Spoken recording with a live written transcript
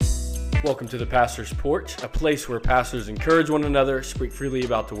Welcome to the Pastor's Porch, a place where pastors encourage one another, speak freely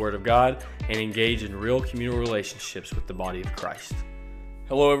about the Word of God, and engage in real communal relationships with the body of Christ.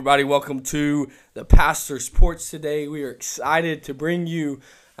 Hello, everybody. Welcome to the Pastor's Porch today. We are excited to bring you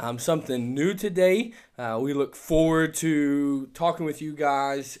something new today. We look forward to talking with you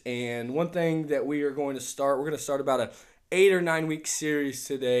guys. And one thing that we're going to start about a 8 or 9 week series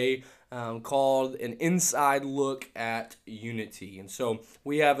today called An Inside Look at Unity. And so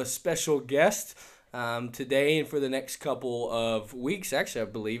we have a special guest today and for the next couple of weeks. Actually, I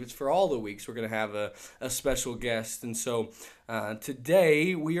believe it's for all the weeks we're going to have a special guest. And so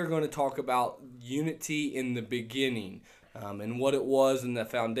today we are going to talk about unity in the beginning. And what it was and the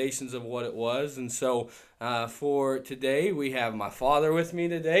foundations of what it was. And so for today, we have my father with me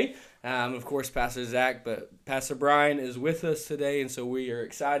today. Of course, Pastor Zach, but Pastor Brian is with us today. And so we are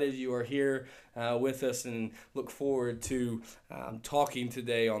excited you are here with us and look forward to talking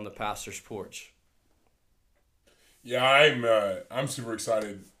today on the Pastor's Porch. Yeah, I'm super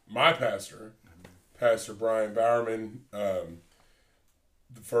excited. My pastor, Pastor Brian Bowerman, the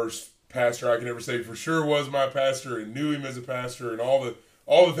first pastor I can ever say for sure was my pastor and knew him as a pastor and all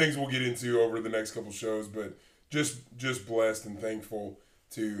the things we'll get into over the next couple shows, but just blessed and thankful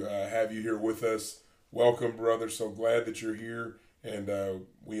to have you here with us. Welcome, brother. So glad that you're here, and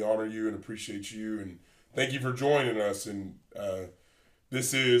we honor you and appreciate you, and thank you for joining us. And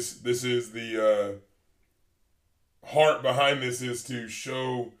this is the heart behind this is to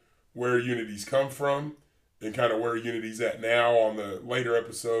show where unity's come from and kind of where Unity's at now on the later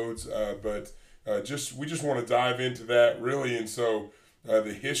episodes, but we just want to dive into that really, and so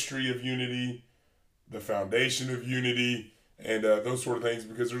the history of Unity, the foundation of Unity, and those sort of things,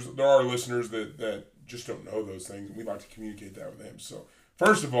 because there are listeners that just don't know those things, and we'd like to communicate that with them. So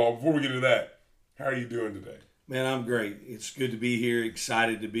first of all, before we get into that, how are you doing today? Man, I'm great. It's good to be here.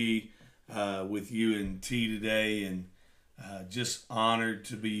 Excited to be with you and T today, and just honored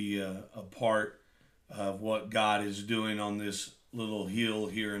to be a part of what God is doing on this little hill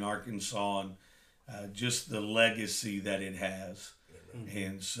here in Arkansas, and just the legacy that it has. Mm-hmm.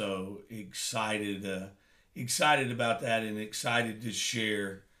 And so excited about that, and excited to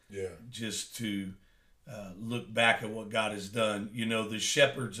share. Yeah. Just to look back at what God has done. You know, the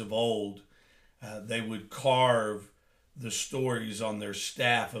shepherds of old, they would carve the stories on their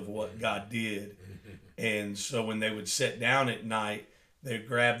staff of what God did. And so when they would sit down at night, they'd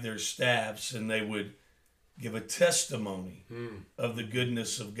grab their staffs and they would give a testimony of the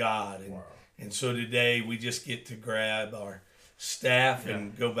goodness of God. And so today we just get to grab our staff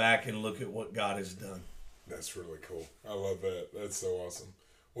and go back and look at what God has done. That's really cool. I love that. That's so awesome.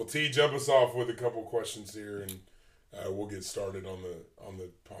 Well, T, jump us off with a couple questions here, and we'll get started on the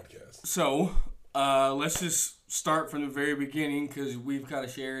podcast. So let's just start from the very beginning, because we've kind of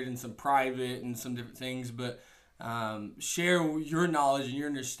shared in some private and some different things, but share your knowledge and your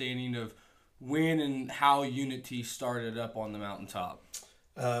understanding of when and how Unity started up on the mountaintop.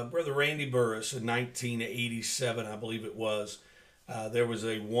 Brother Randy Burris in 1987, I believe it was, there was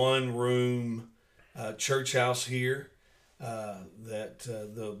a one-room church house here, that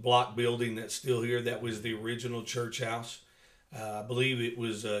the block building that's still here, that was the original church house. I believe it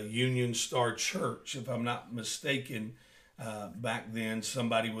was a Union Star Church, if I'm not mistaken, back then.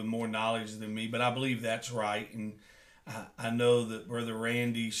 Somebody with more knowledge than me, but I believe that's right. And I know that Brother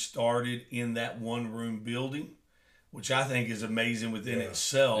Randy started in that one-room building, which I think is amazing within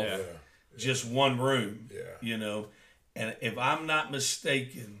itself. Yeah. Just one room, you know. And if I'm not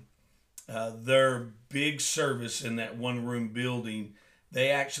mistaken, their big service in that one-room building,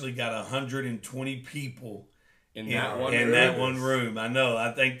 they actually got 120 people in that one room. I know.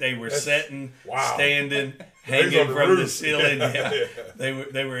 I think they were standing, hanging from the ceiling. Yeah.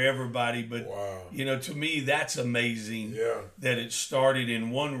 They were everybody. But you know, to me, that's amazing. That it started in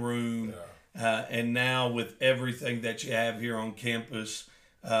one room, and now with everything that you have here on campus,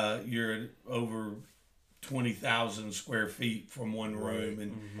 you're at over 20,000 square feet from one room.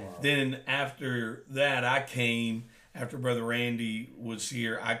 And then after that, after Brother Randy was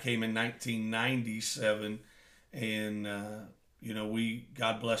here, I came in 1997. And, you know,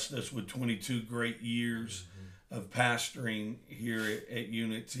 God blessed us with 22 great years of pastoring here at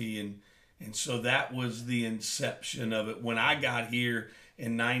Unity. And so that was the inception of it. When I got here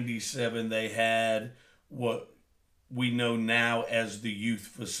in 97, they had what we know now as the youth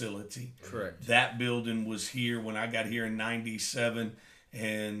facility. Correct. That building was here when I got here in 97.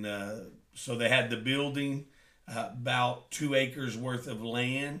 And so they had the building, about 2 acres worth of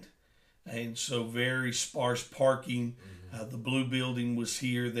land. And so very sparse parking. The blue building was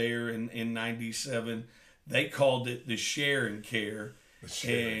there in 97. They called it the Share and Care.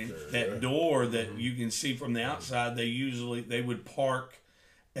 And that door that you can see from the outside, they would park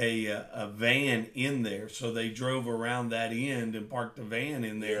a van in there, so they drove around that end and parked the van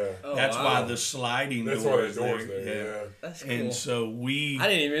in there. Yeah. Oh, That's wow. why the sliding That's door why is the door's there. there. Yeah. That's cool. And so I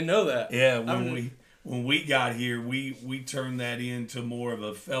didn't even know that. yeah, when we got here, we turned that into more of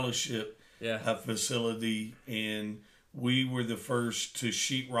a fellowship facility, and we were the first to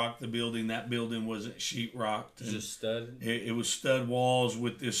sheetrock the building. That building wasn't sheetrocked. Just stud. It was stud walls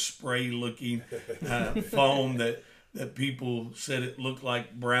with this spray-looking foam that people said it looked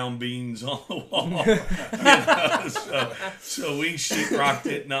like brown beans on the wall. So we sheetrocked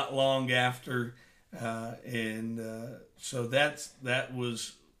it not long after, so that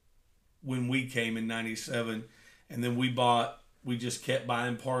was when we came in '97, and then we just kept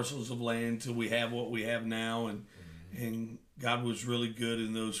buying parcels of land till we have what we have now, and God was really good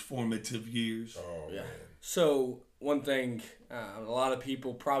in those formative years. Oh, Yeah. man. So one thing a lot of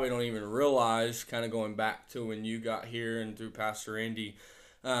people probably don't even realize, kind of going back to when you got here and through Pastor Andy,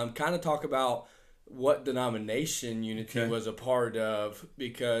 kind of talk about what denomination Unity was a part of,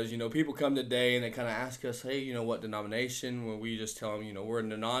 because people come today and they kind of ask us, hey, what denomination? When we just tell them, we're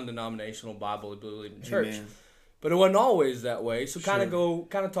in a non-denominational Bible believing church. Amen. But it wasn't always that way. So kind Sure.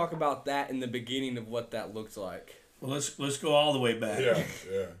 of talk about that in the beginning of what that looked like. Well, let's go all the way back.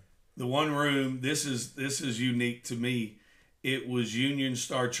 Yeah. The one room. This is unique to me. It was Union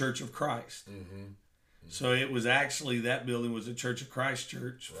Star Church of Christ. So it was actually, that building was a Church of Christ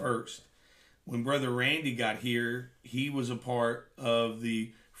church first. When Brother Randy got here, he was a part of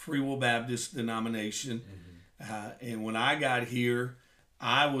the Free Will Baptist denomination. And when I got here,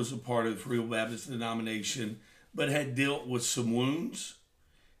 I was a part of the Free Will Baptist denomination, but had dealt with some wounds.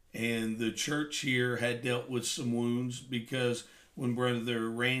 And the church here had dealt with some wounds because when Brother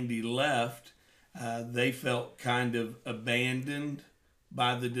Randy left, they felt kind of abandoned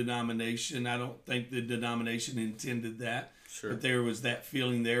by the denomination. I don't think the denomination intended that. Sure. But there was that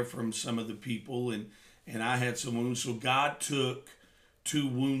feeling there from some of the people, and I had some wounds. So God took two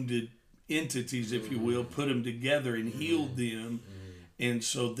wounded entities, if you will, put them together and healed them. And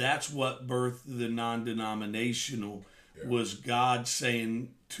so that's what birthed the non-denominational, was God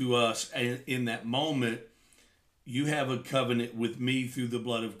saying to us in that moment, you have a covenant with me through the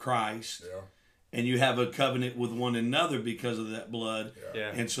blood of Christ. Yeah. And you have a covenant with one another because of that blood.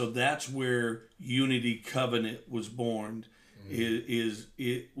 Yeah. And so that's where Unity Covenant was born.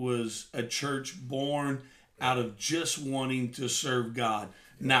 It was a church born out of just wanting to serve God,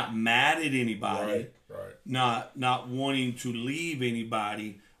 not mad at anybody, Right. not wanting to leave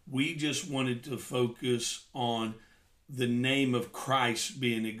anybody. We just wanted to focus on the name of Christ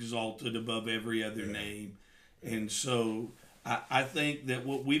being exalted above every other name. And so I think that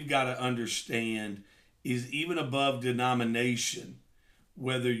what we've got to understand is, even above denomination,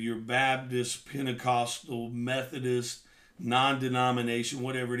 whether you're Baptist, Pentecostal, Methodist, non-denomination,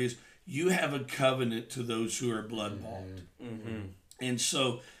 whatever it is, you have a covenant to those who are blood bought. And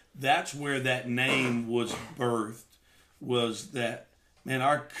so that's where that name was birthed, was that, man,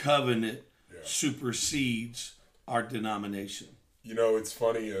 our covenant supersedes our denomination. It's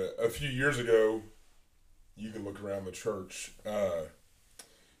funny. A few years ago, you can look around the church.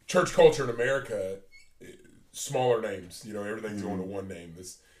 Church culture in America, smaller names. Everything's going to one name.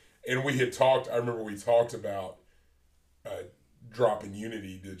 And we had talked. I remember we talked about dropping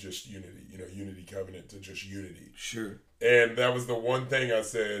Unity to just Unity. Unity Covenant to just Unity. Sure. And that was the one thing I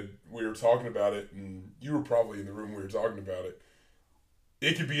said. We were talking about it, and you were probably in the room. We were talking about it.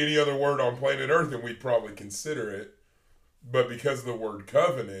 It could be any other word on planet Earth, and we'd probably consider it. But because of the word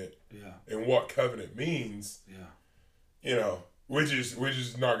covenant and what covenant means, we're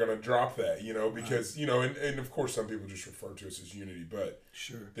just not going to drop that, because, and of course some people just refer to us as Unity, but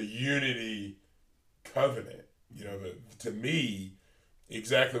the Unity Covenant, to me,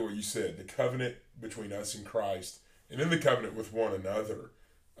 exactly what you said, the covenant between us and Christ, and then the covenant with one another,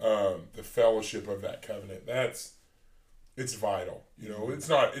 the fellowship of that covenant, it's vital. It's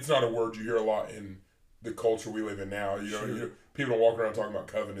not a word you hear a lot in the culture we live in now. People don't walk around talking about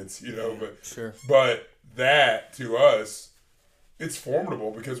covenants, but that to us, it's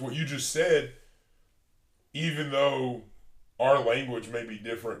formidable, because what you just said, even though our language may be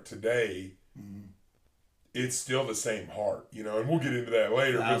different today, it's still the same heart, and we'll get into that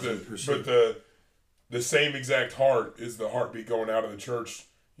later. But the same exact heart is the heartbeat going out of the church,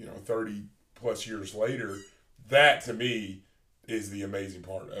 30 plus years later. That to me is the amazing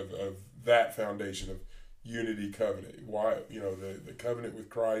part of that foundation of Unity Covenant. Why, the covenant with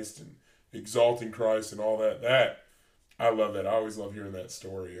Christ and exalting Christ and all that. I love that. I always love hearing that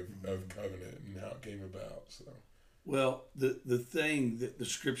story of covenant and how it came about. So Well, the thing that the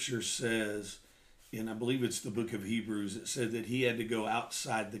scripture says, and I believe it's the book of Hebrews, it said that he had to go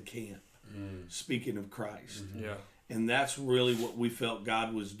outside the camp, speaking of Christ. Yeah. And that's really what we felt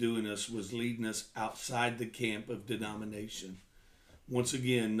God was doing was leading us outside the camp of denomination. Once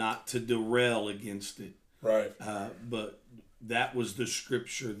again, not to derail against it, Right. but that was the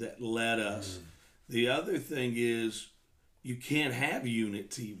scripture that led us. The other thing is, you can't have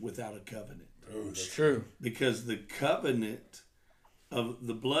unity without a covenant. Oh, It's true. Because the covenant of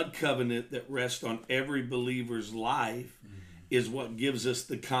the blood covenant that rests on every believer's life is what gives us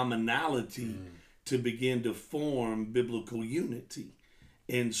the commonality to begin to form biblical unity.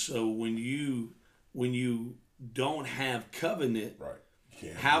 And so when you don't have covenant, right. You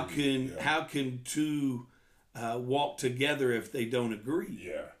can't how agree. how can two walk together if they don't agree?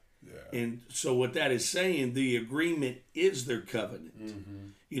 Yeah. Yeah. And so what that is saying, the agreement is their covenant.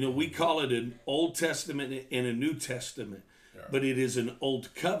 You know, we call it an Old Testament and a New Testament, but it is an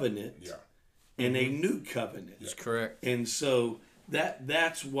old covenant and a new covenant. That's correct. And so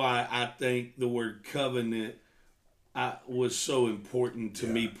that's why I think the word covenant was so important to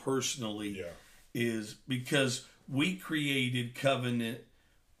me personally, is because we created covenant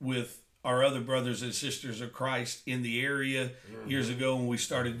with our other brothers and sisters of Christ in the area years ago when we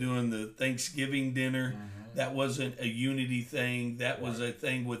started doing the Thanksgiving dinner. That wasn't a unity thing. That was a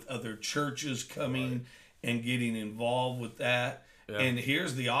thing with other churches coming and getting involved with that. Yeah. And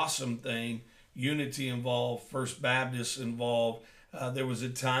here's the awesome thing. Unity involved, First Baptist involved. There was a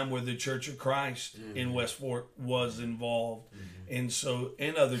time where the Church of Christ in West Fork was involved. And so,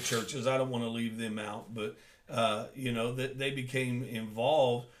 and other churches, I don't want to leave them out, but, you know, that they became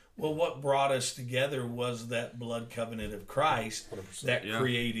involved. Well, what brought us together was that blood covenant of Christ 100%. that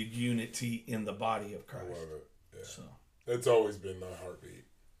created unity in the body of Christ. I love it. Yeah. So That's always been my heartbeat.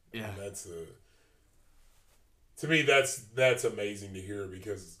 Yeah. And to me, that's amazing to hear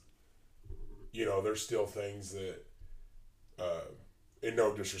because, you know, there's still things that, in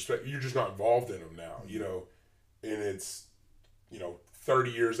no disrespect, you're just not involved in them now, you know, and it's, you know, 30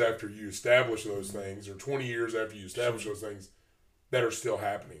 years after you establish those things or 20 years after you establish those things that are still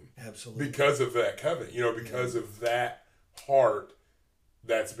happening. Absolutely. Because of that covenant, you know, because of that heart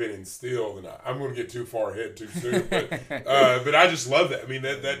that's been instilled. And I'm going to get too far ahead too soon, but I just love that. I mean,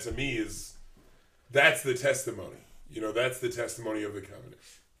 that to me that's the testimony. You know, that's the testimony of the covenant.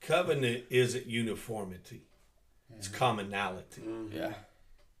 Covenant isn't uniformity. It's commonality. Yeah.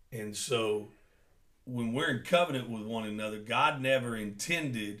 And so when we're in covenant with one another, God never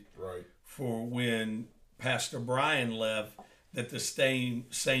intended for when Pastor Brian left that the same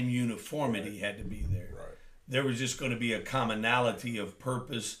uniformity had to be there. Right. There was just going to be a commonality of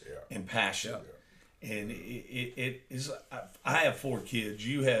purpose and passion. Yeah. And it is. I have 4 kids.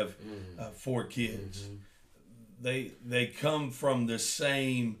 You have 4 kids. They come from the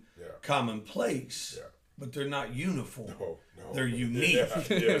same common place, but they're not uniform. No. They're unique.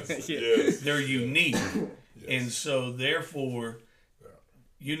 Yes. They're unique. And so therefore,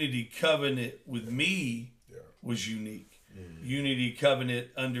 unity covenant with me was unique. Unity covenant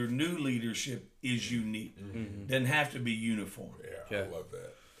under new leadership is unique. Doesn't have to be uniform. Yeah, I love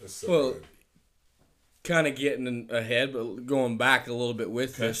that. That's so good. Kind of getting ahead, but going back a little bit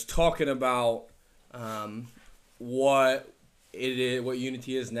with this, talking about what it is, what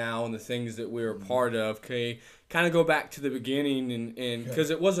unity is now, and the things that we're a part of. Okay, kind of go back to the beginning, and because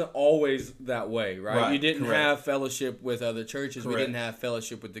it wasn't always that way, right? You didn't have fellowship with other churches. We didn't have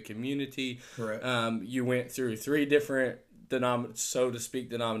fellowship with the community. Correct. You went through 3 different so to speak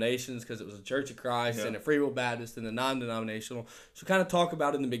denominations, because it was a Church of Christ and a Free Will Baptist and a non-denominational. So kind of talk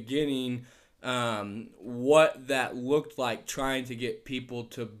about in the beginning what that looked like, trying to get people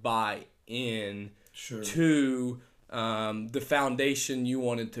to buy in to the foundation you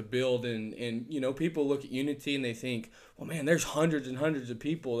wanted to build. And you know, people look at unity and they think, well, man, there's hundreds and hundreds of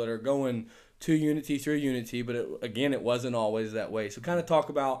people that are going to unity through unity, but it wasn't always that way. So kind of talk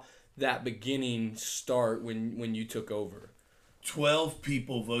about that beginning start when you took over. 12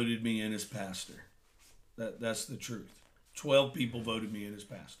 people voted me in as pastor. That's the truth. 12 people voted me in as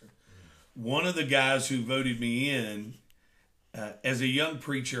pastor. One of the guys who voted me in, as a young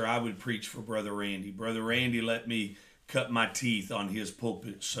preacher, I would preach for Brother Randy. Brother Randy let me cut my teeth on his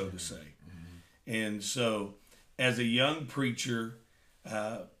pulpit, so to say. And so, as a young preacher,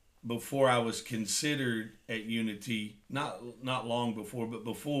 before I was considered at Unity, not long before, but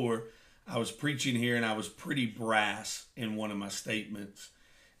before, I was preaching here and I was pretty brass in one of my statements.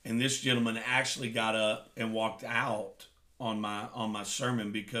 And this gentleman actually got up and walked out on my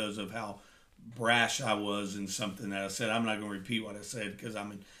sermon because of how brash I was in something that I said. I'm not going to repeat what I said because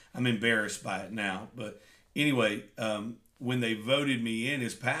I'm embarrassed by it now. But anyway, when they voted me in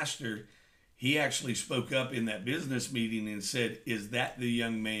as pastor, he actually spoke up in that business meeting and said, "Is that the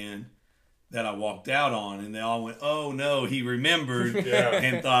young man that I walked out on?" And they all went, "Oh no," he remembered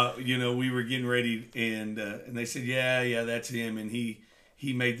and thought, we were getting ready, and they said, "Yeah, that's him." And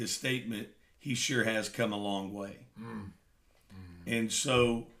he made the statement, "He sure has come a long way." And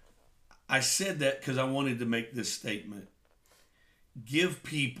so I said that because I wanted to make this statement: give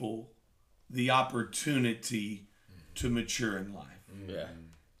people the opportunity to mature in life. Yeah.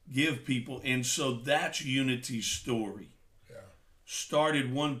 Give people, and so that's Unity's story.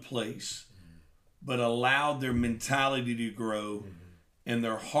 Started one place, but allowed their mentality to grow and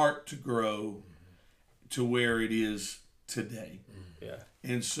their heart to grow to where it is today. Yeah.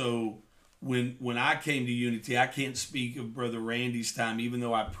 And so when I came to Unity, I can't speak of Brother Randy's time, even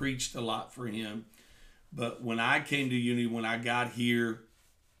though I preached a lot for him. But when I came to Unity, when I got here,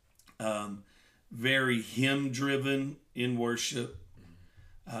 very hymn-driven in worship,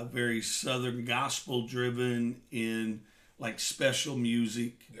 very Southern gospel-driven in like special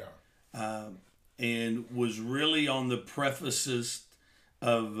music, and was really on the prefaces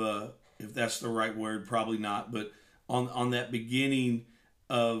of, if that's the right word, probably not, but on that beginning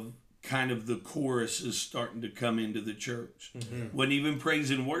of kind of the choruses starting to come into the church. Wasn't even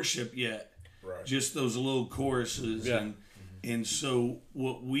praise and worship yet, just those little choruses. And so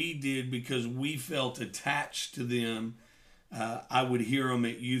what we did, because we felt attached to them, I would hear them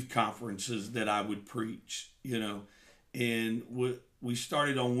at youth conferences that I would preach, and we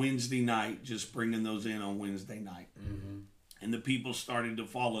started on Wednesday night, just bringing those in on Wednesday night. And the people started to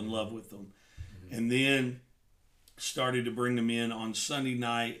fall in love with them. And then started to bring them in on Sunday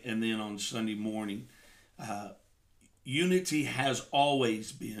night and then on Sunday morning. Unity has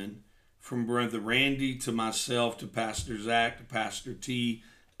always been, from Brother Randy to myself to Pastor Zach to Pastor T,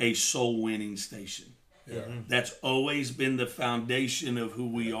 a soul winning station. That's always been the foundation of who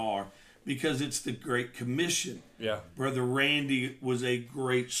we are, because it's the Great Commission. Brother Randy was a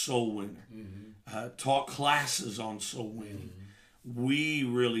great soul winner. Taught classes on soul winning. We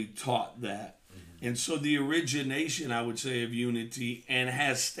really taught that. And so the origination, I would say, of Unity, and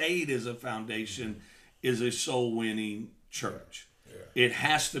has stayed as a foundation, is a soul winning church. It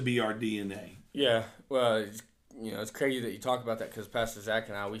has to be our DNA. Yeah. Well, it's crazy that you talk about that, because Pastor Zach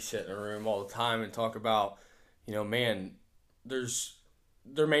and I, we sit in a room all the time and talk about, man,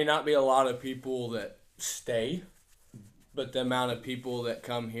 there may not be a lot of people that stay, but the amount of people that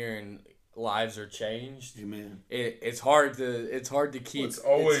come here and lives are changed. Amen. It's hard to keep. It's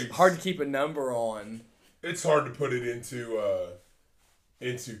always it's hard to keep a number on. It's hard to put it into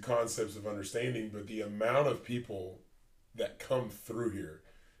concepts of understanding, but the amount of people that come through here.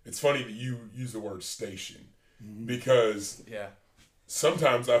 It's funny that you use the word station, because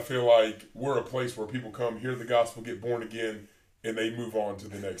sometimes I feel like we're a place where people come, hear the gospel, get born again, and they move on to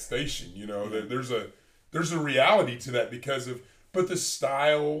the next station. There's a reality to that but the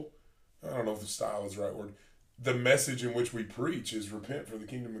style, I don't know if the style is the right word, the message in which we preach is repent, for the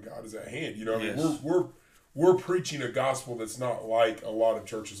kingdom of God is at hand. We're preaching a gospel that's not like a lot of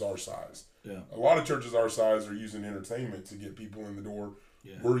churches our size. A lot of churches our size are using entertainment to get people in the door.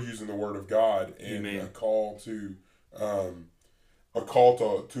 We're using the word of God and a call to a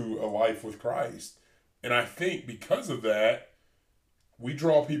life with Christ. And I think because of that, we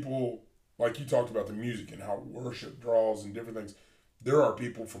draw people, like you talked about the music and how worship draws and different things. There are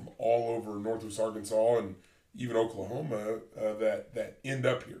people from all over Northwest Arkansas and even Oklahoma that end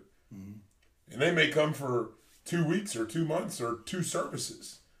up here. And they may come for 2 weeks or 2 months or 2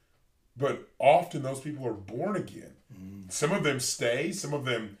 services. But often those people are born again. Some of them stay. Some of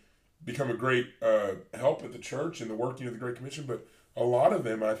them become a great help at the church and the working of the Great Commission. But a lot of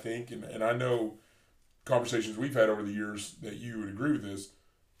them, I think, and I know conversations we've had over the years that you would agree with this,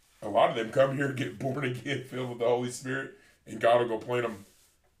 a lot of them come here, get born again, filled with the Holy Spirit, and God will go plant them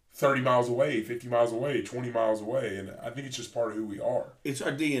 30 miles away, 50 miles away, 20 miles away. And I think it's just part of who we are. It's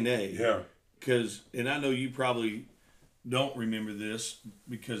our DNA. Yeah. And I know you probably don't remember this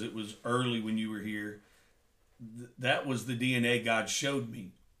because it was early when you were here. That was the DNA God showed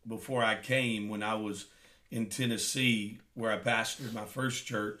me before I came, when I was in Tennessee, where I pastored my first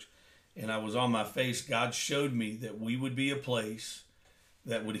church, and I was on my face. God showed me that we would be a place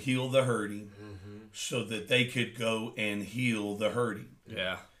that would heal the hurting, so that they could go and heal the hurting.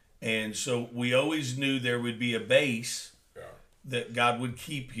 And so we always knew there would be a base that God would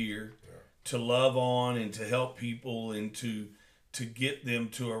keep here to love on and to help people and to get them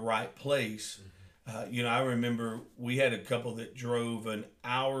to a right place. I remember we had a couple that drove an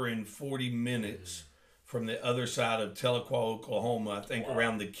hour and 40 minutes from the other side of Tahlequah, Oklahoma, I think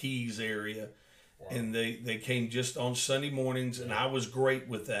around the Keys area. And they came just on Sunday mornings, and I was great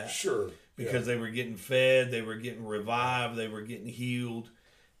with that. Sure. Because they were getting fed, they were getting revived, they were getting healed.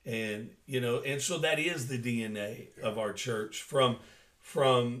 And, and so that is the DNA of our church, from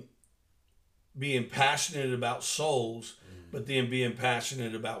being passionate about souls, but then being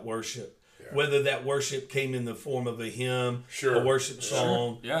passionate about worship. Yeah. Whether that worship came in the form of a hymn, sure. a worship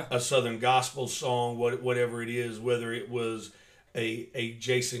song, yeah. a Southern gospel song, whatever it is, whether it was a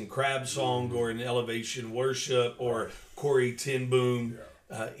Jason Crabb song or an Elevation Worship or Corey Ten Boom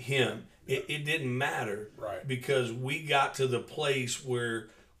hymn. It didn't matter, right? Because we got to the place where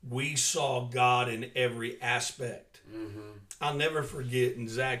we saw God in every aspect. Mm-hmm. I'll never forget, and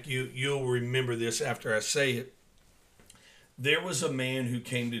Zach, you'll remember this after I say it. There was a man who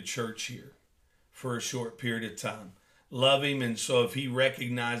came to church here for a short period of time. Love him, and so if he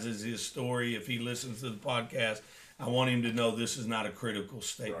recognizes his story, if he listens to the podcast, I want him to know this is not a critical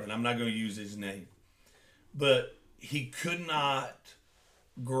statement. Right. I'm not going to use his name. But he could not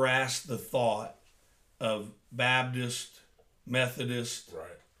grasp the thought of Baptist, Methodist, right.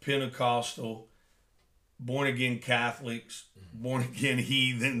 Pentecostal, born-again Catholics, born-again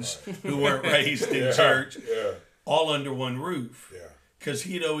heathens who weren't raised in church, all under one roof. Yeah. Because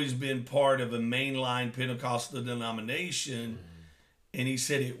he'd always been part of a mainline Pentecostal denomination, and he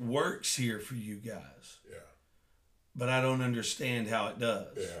said, it works here for you guys. Yeah. But I don't understand how it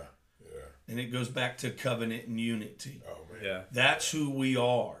does. Yeah. And it goes back to covenant and unity. Oh, man. Yeah. That's who we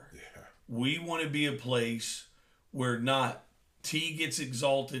are. Yeah. We want to be a place where not T gets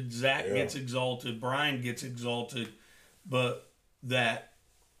exalted, Zach gets exalted, Brian gets exalted, but that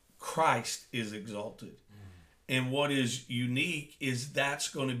Christ is exalted. And what is unique is that's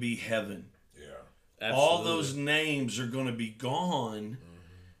going to be heaven. Yeah. Absolutely. All those names are going to be gone,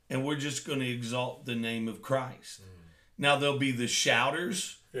 and we're just going to exalt the name of Christ. Now, there'll be the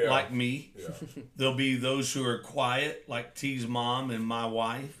shouters like me. Yeah. There'll be those who are quiet like T's mom and my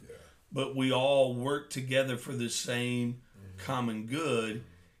wife. Yeah. But we all work together for the same common good.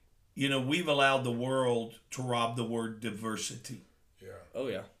 We've allowed the world to rob the word diversity. Yeah. Oh,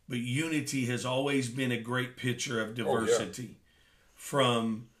 yeah. But unity has always been a great picture of diversity.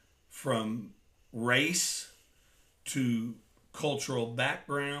 From race to cultural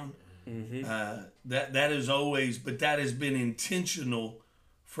background. That is always, but that has been intentional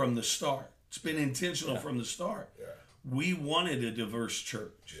from the start. It's been intentional from the start. Yeah. We wanted a diverse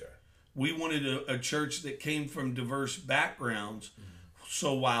church. Yeah. We wanted a church that came from diverse backgrounds.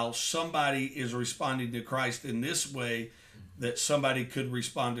 So while somebody is responding to Christ in this way, that somebody could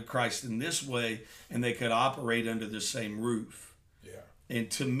respond to Christ in this way, and they could operate under the same roof. Yeah. And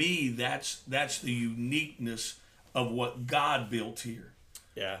to me, that's the uniqueness of what God built here.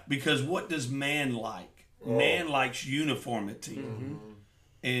 Yeah. Because what does man like? Man likes uniformity.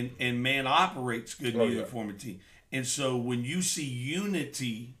 And man operates good uniformity. And so when you see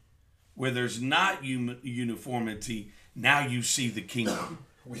unity where there's not uniformity, now you see the kingdom.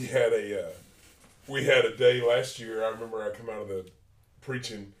 We had a day last year. I remember I come out of the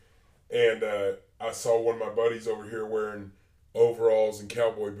preaching, and I saw one of my buddies over here wearing overalls and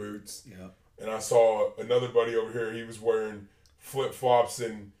cowboy boots. Yeah. And I saw another buddy over here. He was wearing flip-flops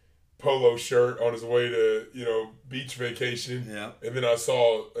and polo shirt on his way to, beach vacation. Yeah. And then I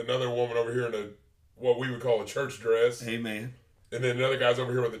saw another woman over here in what we would call a church dress. Amen. And then another guy's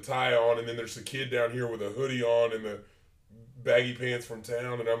over here with a tie on, and then there's a kid down here with a hoodie on and the baggy pants from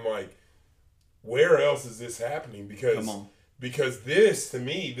town. And I'm like, where else is this happening? Because this, to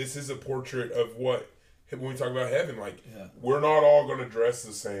me, this is a portrait of what, when we talk about heaven, we're not all going to dress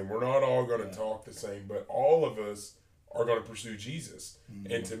the same. We're not all going to talk the same, but all of us are going to pursue Jesus.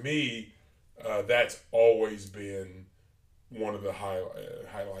 And to me, that's always been one of the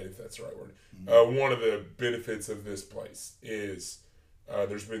highlight, if that's the right word. One of the benefits of this place is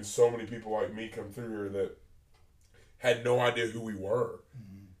there's been so many people like me come through here that had no idea who we were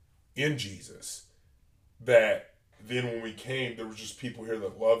in Jesus, that then when we came, there was just people here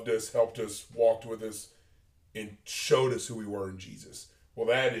that loved us, helped us, walked with us, and showed us who we were in Jesus. Well,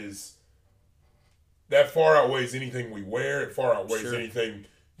 that far outweighs anything we wear. It far outweighs anything,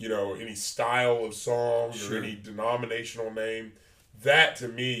 any style of song or any denominational name. That, to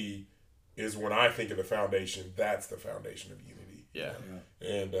me, is when I think of the foundation, that's the foundation of unity. Yeah.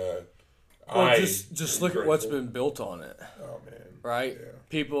 And just look at what's been built on it. Oh, man. Right? Yeah.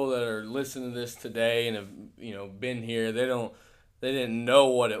 People that are listening to this today and have, been here, they didn't know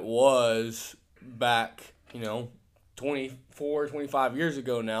what it was back, 24, 25 years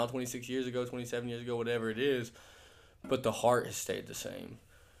ago now, 26 years ago, 27 years ago, whatever it is, but the heart has stayed the same.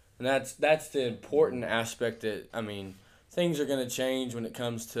 And that's the important aspect that, things are going to change when it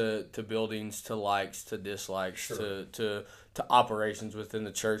comes to buildings, to likes, to dislikes, Sure. to operations within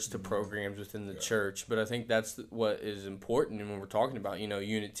the church, to programs within the church. But I think that's what is important. And when we're talking about,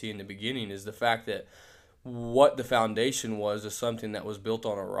 unity in the beginning, is the fact that what the foundation was is something that was built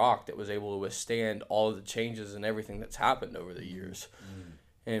on a rock that was able to withstand all of the changes and everything that's happened over the years.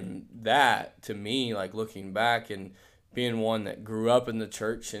 And that, to me, like looking back and being one that grew up in the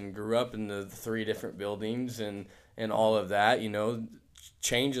church and grew up in the 3 different buildings and all of that,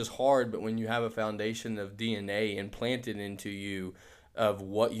 change is hard, but when you have a foundation of DNA implanted into you of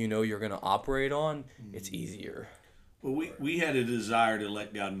what you're going to operate on, it's easier. Well, we had a desire to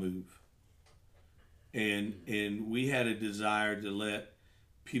let God move. And we had a desire to let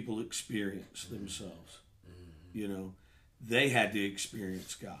people experience themselves. They had to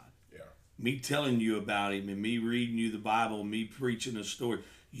experience God. Yeah. Me telling you about him and me reading you the Bible, me preaching a story,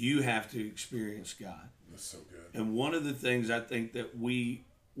 you have to experience God. That's so good. And one of the things I think that we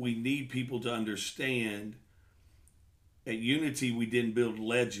need people to understand, at Unity we didn't build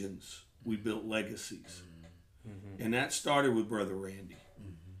legends, we built legacies. And that started with Brother Randy.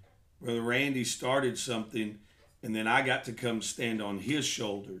 Brother Randy started something, and then I got to come stand on his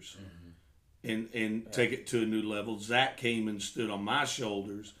shoulders and take it to a new level. Zach came and stood on my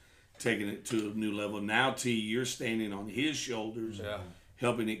shoulders, taking it to a new level. Now, T, you're standing on his shoulders,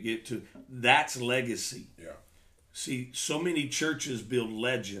 helping it get to. That's legacy. Yeah. See, so many churches build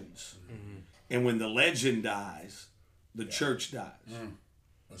legends, and when the legend dies, the church dies.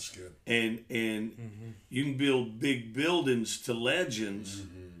 That's good. And you can build big buildings to legends,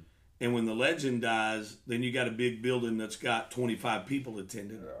 and when the legend dies, then you got a big building that's got 25 people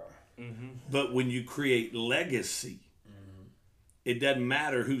attending. But when you create legacy, it doesn't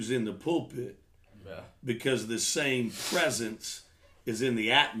matter who's in the pulpit, because the same presence is in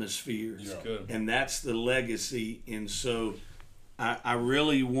the atmosphere. Yeah. Good. And that's the legacy. And so I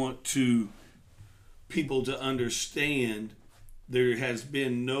really want people to understand there has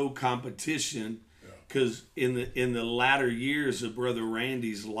been no competition, because in the latter years of Brother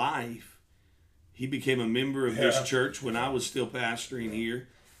Randy's life, he became a member of this church when I was still pastoring here,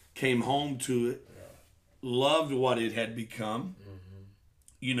 came home to it, loved what it had become.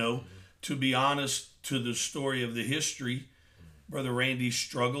 To be honest, to the story of the history, Brother Randy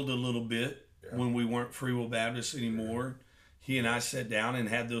struggled a little bit when we weren't Free Will Baptists anymore. He and I sat down and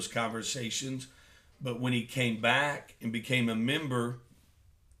had those conversations. But when he came back and became a member,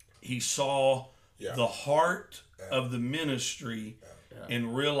 he saw the heart of the ministry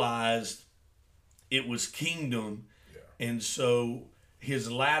and realized it was kingdom. And so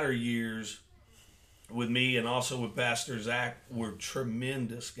his latter years with me and also with Pastor Zach were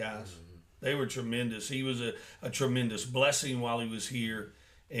tremendous, guys. They were tremendous. He was a tremendous blessing while he was here.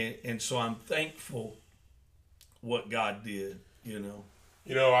 And so I'm thankful what God did,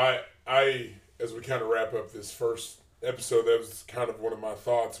 I as we kind of wrap up this first episode, that was kind of one of my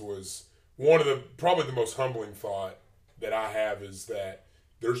thoughts, was probably the most humbling thought that I have is that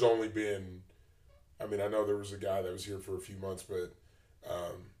there's only been, I know there was a guy that was here for a few months, but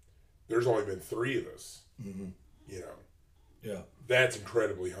there's only been 3 of us, Yeah. That's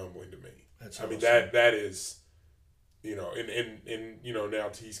incredibly humbling to me. That's awesome. That is, and now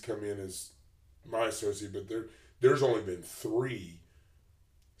T's come in as my associate, but there's only been 3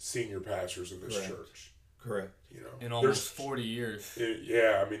 senior pastors of this church. Correct. In almost 40 years.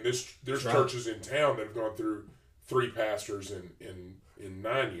 There's churches in town that have gone through 3 pastors in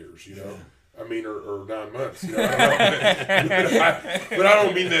 9 years, or 9 months. But I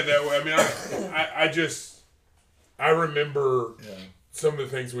don't mean that way. I remember some of the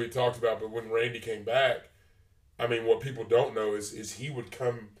things we talked about, but when Randy came back, what people don't know is he would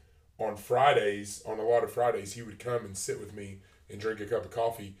come on Fridays, on a lot of Fridays, he would come and sit with me and drink a cup of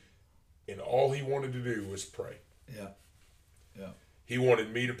coffee, and all he wanted to do was pray. Yeah. He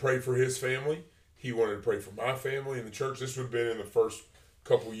wanted me to pray for his family. He wanted to pray for my family in the church. This would have been in the first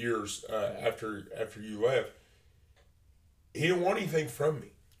couple years after you left. He didn't want anything from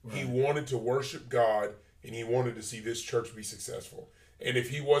me. Right. He wanted to worship God, and he wanted to see this church be successful. And if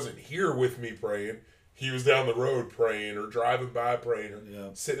he wasn't here with me praying, he was down the road praying, or driving by praying,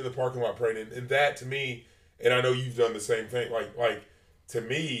 or sitting in the parking lot praying. And that, to me, and I know you've done the same thing, like to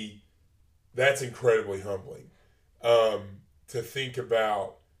me, that's incredibly humbling. To think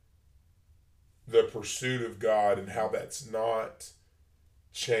about the pursuit of God and how that's not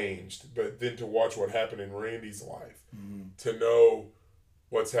changed, but then to watch what happened in Randy's life, to know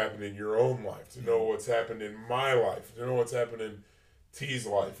what's happened in your own life, to know what's happened in my life, to know what's happened in T's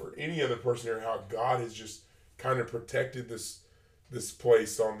life, or any other person here, how God has just kind of protected this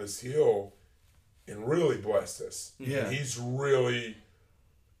place on this hill and really blessed us. Yeah. And he's really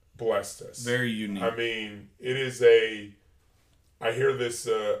blessed us. Very unique. I mean, it is I hear this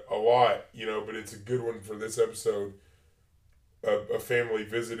a lot, but it's a good one for this episode. A family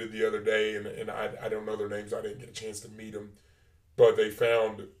visited the other day, and I don't know their names. I didn't get a chance to meet them. But they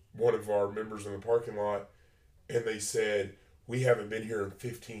found one of our members in the parking lot, and they said, we haven't been here in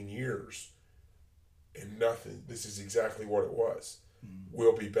 15 years, and nothing. This is exactly what it was.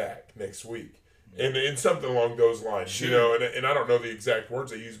 We'll be back next week. And something along those lines, Sure. and I don't know the exact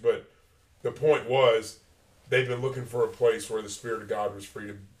words they used, but the point was they've been looking for a place where the Spirit of God was free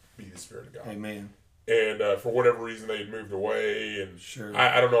to be the Spirit of God. Amen. And for whatever reason, they had moved away, and Sure.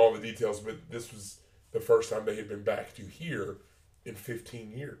 I don't know all the details, but this was the first time they had been back to here in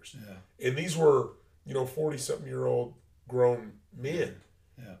 15 years. Yeah. And these were, 40-something-year-old grown men.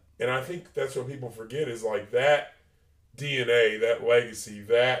 Yeah. And I think that's what people forget is like that DNA, that legacy,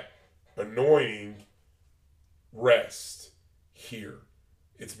 that anointing rest here.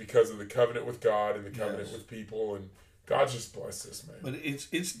 It's because of the covenant with God and the covenant Yes. with people, and God just blessed this, man. But it's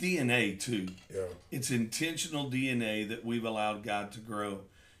DNA too. Yeah. It's intentional DNA that we've allowed God to grow.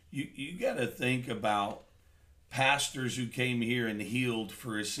 You got to think about pastors who came here and healed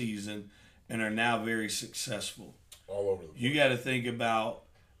for a season and are now very successful. All over the place. You got to think about,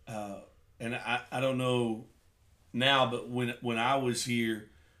 and I don't know now, but when I was here,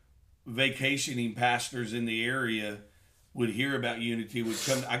 vacationing pastors in the area would hear about Unity, would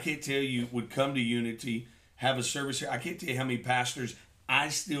come. I can't tell you, would come to Unity, have a service here. I can't tell you how many pastors I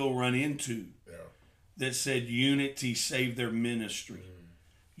still run into that said Unity saved their ministry.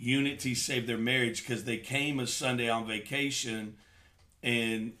 Unity saved their marriage because they came a Sunday on vacation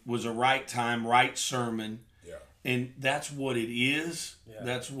and was a right time, right sermon. Yeah. And that's what it is. Yeah.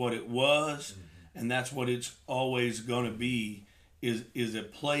 That's what it was. And that's what it's always going to be is a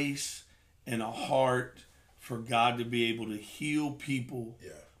place and a heart for God to be able to heal people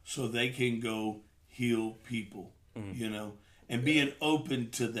so they can go heal people, and being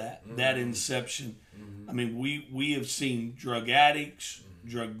open to that inception. I mean, we have seen drug addicts,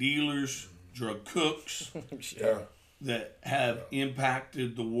 drug dealers, drug cooks Yeah. that have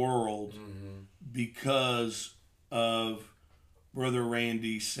impacted the world because of Brother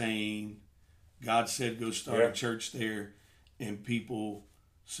Randy saying, God said go start a church there, and people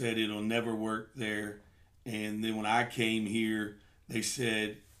said it'll never work there. And then when I came here, they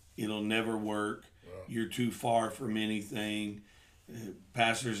said it'll never work. You're too far from anything.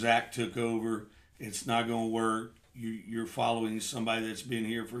 Pastor Zach took over. It's not going to work. You're following somebody that's been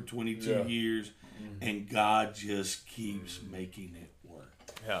here for 22 years, and God just keeps making it work.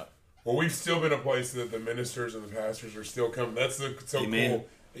 Yeah. Well, we've still been a place that the ministers and the pastors are still coming. That's so Amen.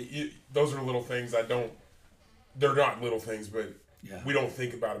 cool. Those are little things they're not little things, but Yeah. we don't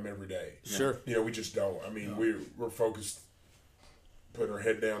think about them every day. Sure. We just don't. I mean, we're focused, putting our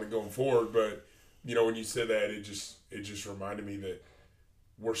head down and going forward. But, when you said that, it just reminded me that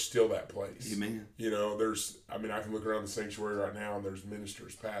we're still that place. Amen. I can look around the sanctuary right now, and there's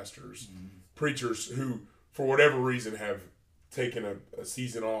ministers, pastors, preachers who, for whatever reason, have taken a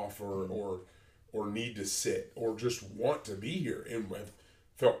season off or need to sit or just want to be here and have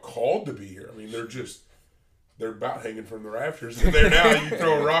felt called to be here. I mean, they're about hanging from the rafters. And there now, you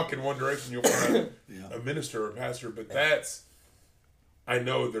throw a rock in one direction, you'll find a minister or a pastor. But I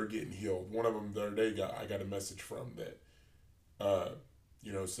know they're getting healed. One of them the other day, I got a message from that,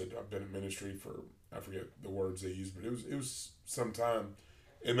 said, I've been in ministry for, I forget the words they used, but it was some time.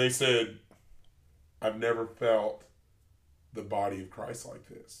 And they said, I've never felt the body of Christ like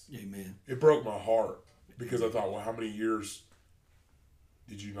this. Amen. It broke my heart because I thought, well, how many years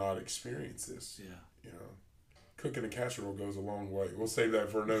did you not experience this? Yeah. Cooking a casserole goes a long way. We'll save that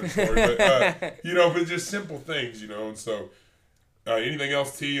for another story. But, but just simple things, and so anything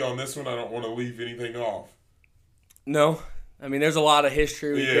else, T, on this one? I don't want to leave anything off. No. I mean, there's a lot of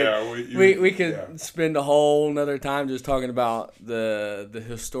history. We could spend a whole another time just talking about the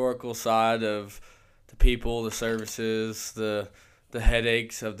historical side of the people, the services, the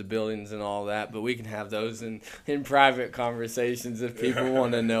headaches of the buildings and all that. But we can have those in private conversations if people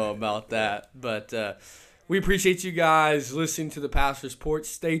want to know about that. But we appreciate you guys listening to the Pastor's Porch.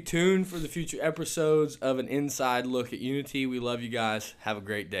 Stay tuned for the future episodes of an inside look at Unity. We love you guys. Have a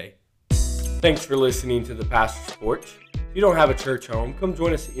great day. Thanks for listening to the Pastor's Porch. If you don't have a church home, come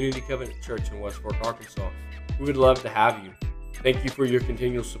join us at Unity Covenant Church in West Fork, Arkansas. We would love to have you. Thank you for your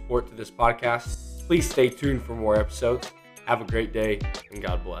continual support to this podcast. Please stay tuned for more episodes. Have a great day, and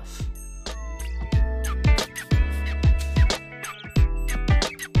God bless.